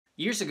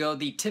Years ago,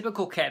 the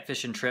typical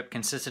catfishing trip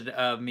consisted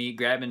of me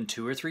grabbing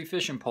 2 or 3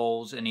 fishing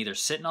poles and either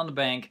sitting on the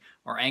bank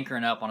or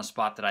anchoring up on a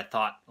spot that I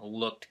thought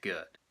looked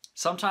good.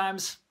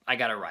 Sometimes I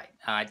got it right.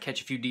 I'd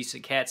catch a few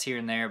decent cats here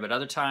and there, but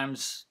other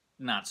times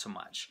not so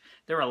much.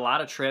 There were a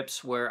lot of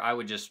trips where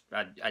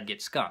I'd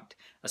get skunked,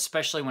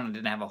 especially when I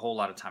didn't have a whole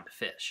lot of time to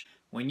fish.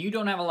 When you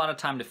don't have a lot of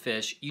time to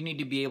fish, you need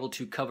to be able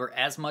to cover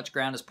as much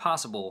ground as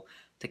possible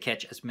to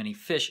catch as many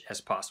fish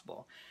as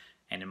possible.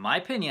 And in my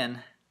opinion,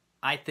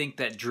 I think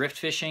that drift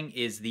fishing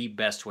is the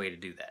best way to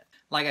do that.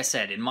 Like I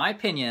said, in my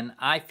opinion,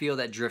 I feel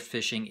that drift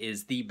fishing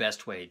is the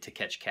best way to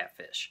catch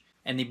catfish.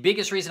 And the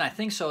biggest reason I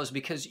think so is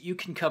because you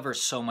can cover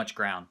so much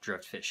ground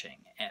drift fishing.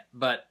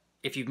 But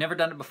if you've never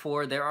done it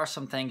before, there are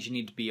some things you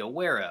need to be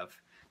aware of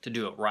to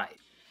do it right.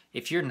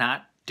 If you're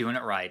not doing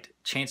it right,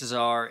 chances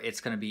are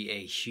it's going to be a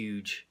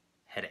huge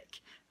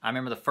headache. I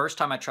remember the first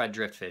time I tried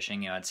drift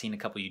fishing, I'd seen a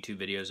couple YouTube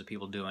videos of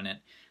people doing it.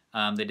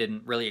 They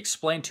didn't really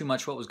explain too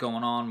much what was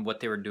going on, what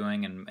they were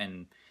doing,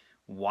 and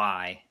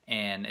why.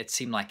 And it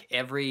seemed like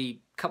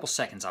every couple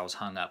seconds I was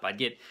hung up. I'd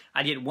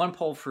get one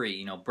pole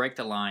free, break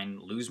the line,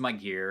 lose my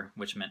gear,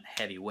 which meant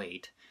heavy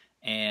weight,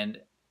 and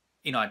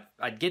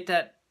I'd get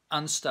that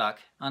unstuck,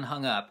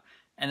 unhung up,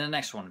 and the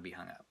next one would be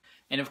hung up.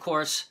 And of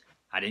course,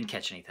 I didn't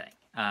catch anything.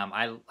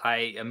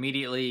 I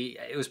immediately,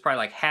 it was probably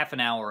like half an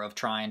hour of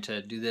trying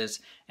to do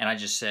this, and I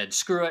just said,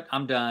 screw it,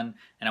 I'm done,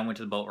 and I went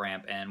to the boat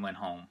ramp and went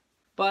home.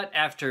 But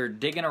after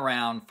digging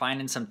around,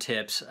 finding some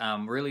tips,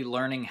 really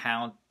learning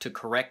how to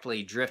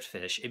correctly drift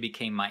fish, it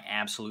became my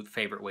absolute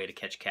favorite way to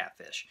catch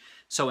catfish.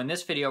 So in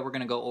this video, we're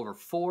going to go over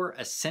 4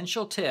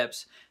 essential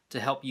tips to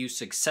help you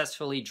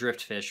successfully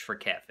drift fish for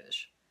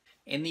catfish.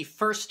 And the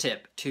first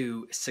tip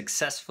to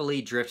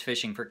successfully drift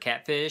fishing for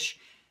catfish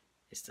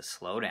is to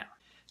slow down.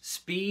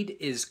 Speed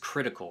is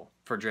critical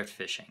for drift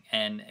fishing.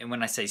 And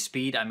when I say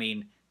speed, I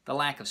mean the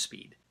lack of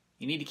speed.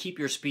 You need to keep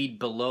your speed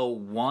below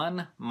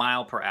 1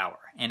 mile per hour.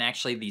 And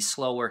actually, the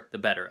slower, the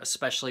better,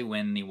 especially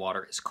when the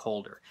water is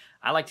colder.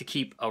 I like to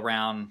keep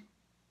around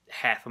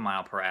half a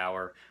mile per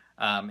hour.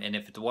 And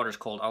if the water's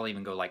cold, I'll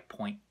even go like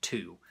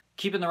 0.2.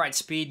 Keeping the right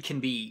speed can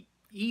be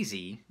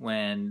easy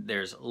when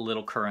there's a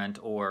little current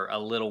or a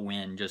little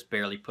wind just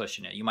barely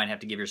pushing it. You might have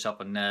to give yourself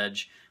a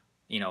nudge,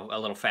 a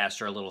little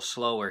faster, a little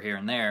slower here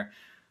and there.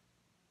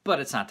 But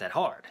it's not that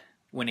hard.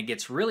 When it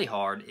gets really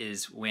hard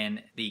is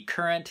when the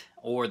current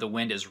or the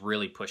wind is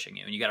really pushing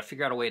you, and you got to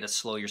figure out a way to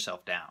slow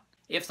yourself down.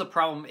 If the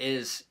problem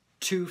is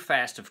too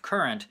fast of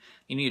current,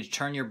 you need to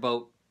turn your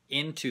boat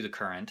into the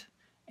current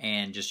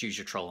and just use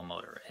your trolling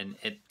motor. And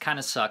it kind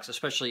of sucks,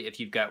 especially if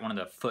you've got one of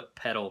the foot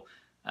pedal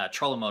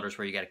trolling motors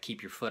where you got to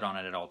keep your foot on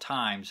it at all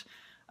times.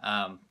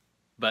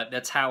 But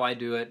that's how I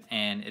do it,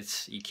 and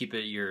you keep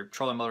your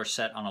trolling motor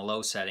set on a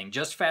low setting,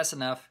 just fast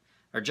enough,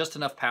 or just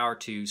enough power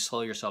to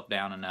slow yourself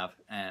down enough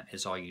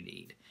is all you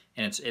need.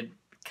 And it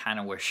kind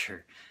of wears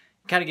your,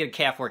 kind of get a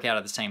calf workout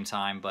at the same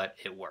time, but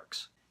it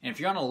works. And if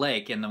you're on a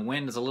lake and the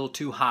wind is a little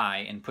too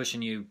high and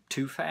pushing you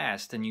too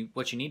fast, then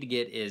what you need to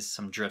get is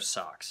some drift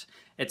socks.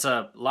 It's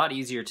a lot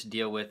easier to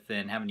deal with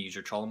than having to use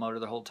your trolling motor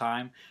the whole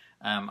time.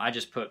 I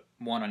just put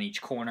one on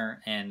each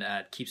corner, and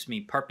it keeps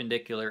me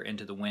perpendicular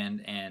into the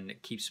wind, and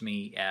it keeps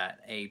me at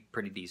a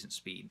pretty decent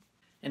speed.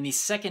 And the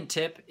second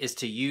tip is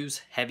to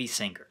use heavy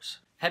sinkers.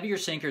 Heavier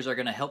sinkers are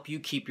going to help you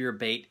keep your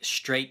bait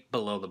straight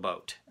below the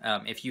boat.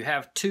 If you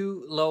have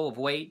too low of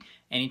weight,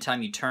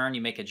 anytime you turn,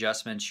 you make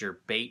adjustments,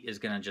 your bait is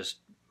going to just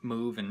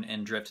move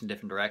and drift in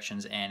different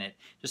directions, and it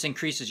just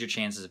increases your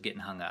chances of getting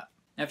hung up.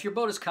 Now, if your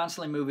boat is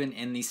constantly moving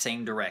in the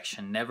same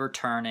direction, never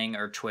turning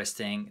or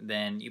twisting,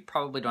 then you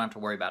probably don't have to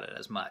worry about it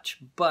as much.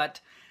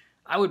 But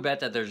I would bet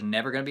that there's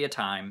never going to be a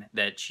time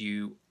that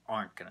you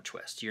aren't going to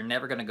twist. You're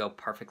never going to go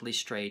perfectly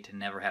straight and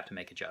never have to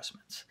make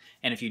adjustments.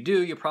 And if you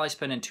do, you're probably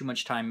spending too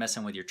much time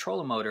messing with your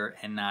trolling motor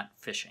and not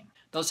fishing.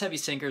 Those heavy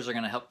sinkers are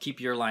going to help keep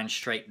your line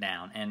straight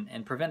down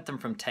and prevent them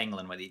from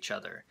tangling with each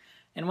other.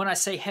 And when I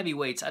say heavy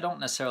weights, I don't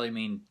necessarily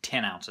mean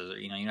 10 ounces. Or,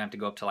 you don't have to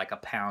go up to like a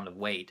pound of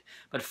weight.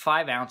 But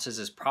 5 ounces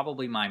is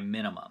probably my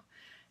minimum.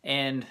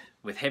 And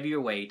with heavier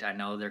weight, I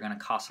know they're going to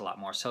cost a lot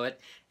more. So it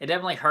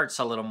definitely hurts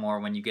a little more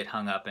when you get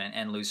hung up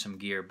and lose some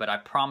gear. But I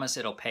promise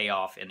it'll pay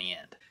off in the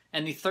end.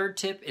 And the third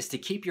tip is to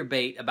keep your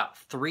bait about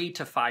 3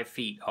 to 5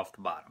 feet off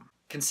the bottom.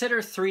 Consider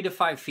 3 to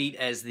 5 feet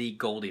as the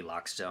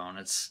Goldilocks zone.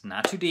 It's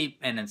not too deep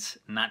and it's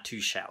not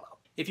too shallow.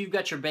 If you've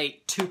got your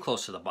bait too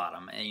close to the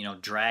bottom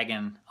and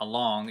dragging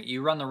along,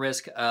 you run the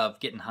risk of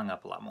getting hung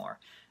up a lot more.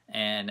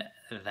 And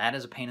that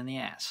is a pain in the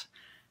ass.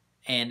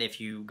 And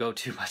if you go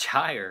too much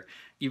higher,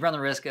 you run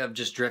the risk of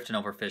just drifting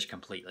over fish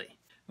completely.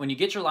 When you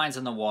get your lines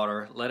in the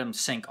water, let them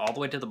sink all the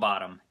way to the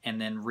bottom and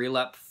then reel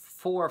up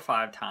 4 or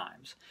 5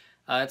 times.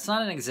 It's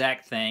not an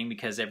exact thing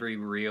because every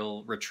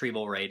reel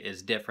retrieval rate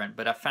is different,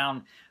 but I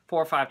found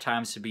 4 or 5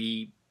 times to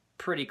be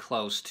pretty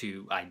close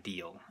to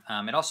ideal.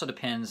 It also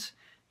depends,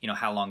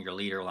 how long your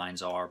leader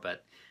lines are,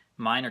 but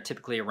mine are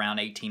typically around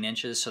 18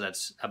 inches, so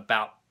that's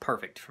about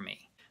perfect for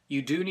me.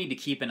 You do need to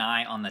keep an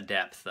eye on the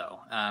depth, though.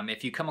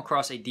 If you come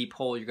across a deep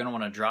hole, you're going to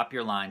want to drop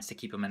your lines to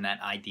keep them in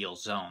that ideal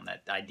zone,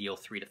 that ideal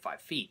 3 to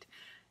 5 feet.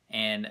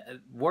 And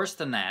worse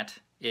than that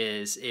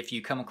is if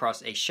you come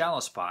across a shallow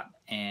spot,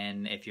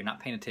 and if you're not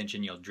paying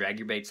attention, you'll drag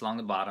your baits along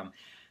the bottom,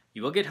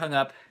 you will get hung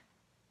up,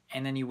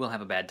 and then you will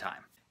have a bad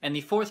time. And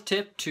the fourth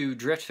tip to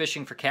drift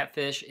fishing for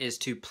catfish is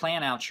to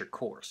plan out your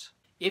course.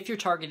 If you're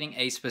targeting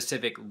a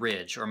specific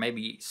ridge, or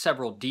maybe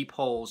several deep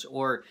holes,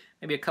 or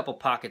maybe a couple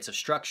pockets of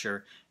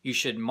structure, you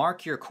should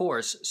mark your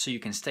course so you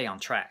can stay on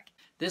track.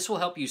 This will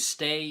help you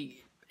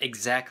stay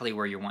exactly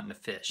where you're wanting to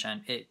fish.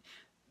 And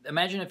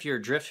imagine if you're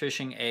drift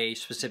fishing a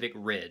specific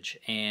ridge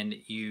and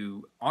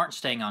you aren't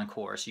staying on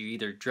course. You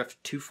either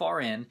drift too far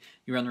in,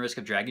 you run the risk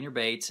of dragging your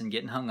baits and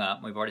getting hung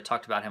up. We've already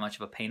talked about how much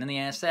of a pain in the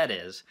ass that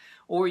is.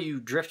 Or you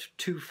drift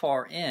too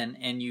far in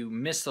and you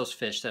miss those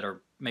fish that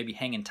are maybe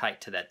hanging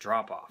tight to that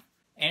drop off.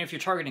 And if you're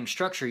targeting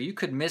structure, you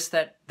could miss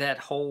that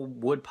whole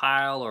wood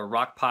pile or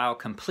rock pile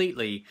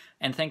completely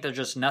and think there's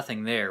just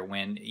nothing there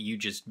when you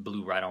just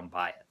blew right on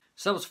by it.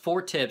 So that was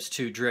 4 tips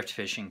to drift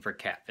fishing for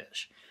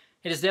catfish.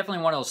 It is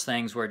definitely one of those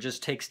things where it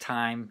just takes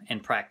time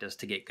and practice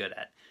to get good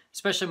at,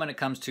 especially when it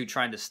comes to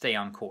trying to stay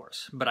on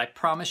course. But I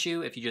promise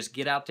you, if you just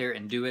get out there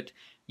and do it,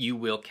 you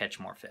will catch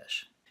more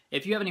fish.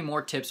 If you have any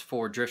more tips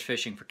for drift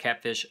fishing for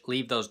catfish,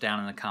 leave those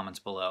down in the comments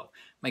below.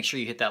 Make sure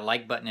you hit that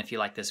like button if you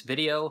like this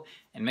video,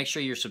 and make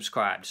sure you're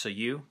subscribed so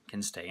you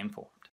can stay informed.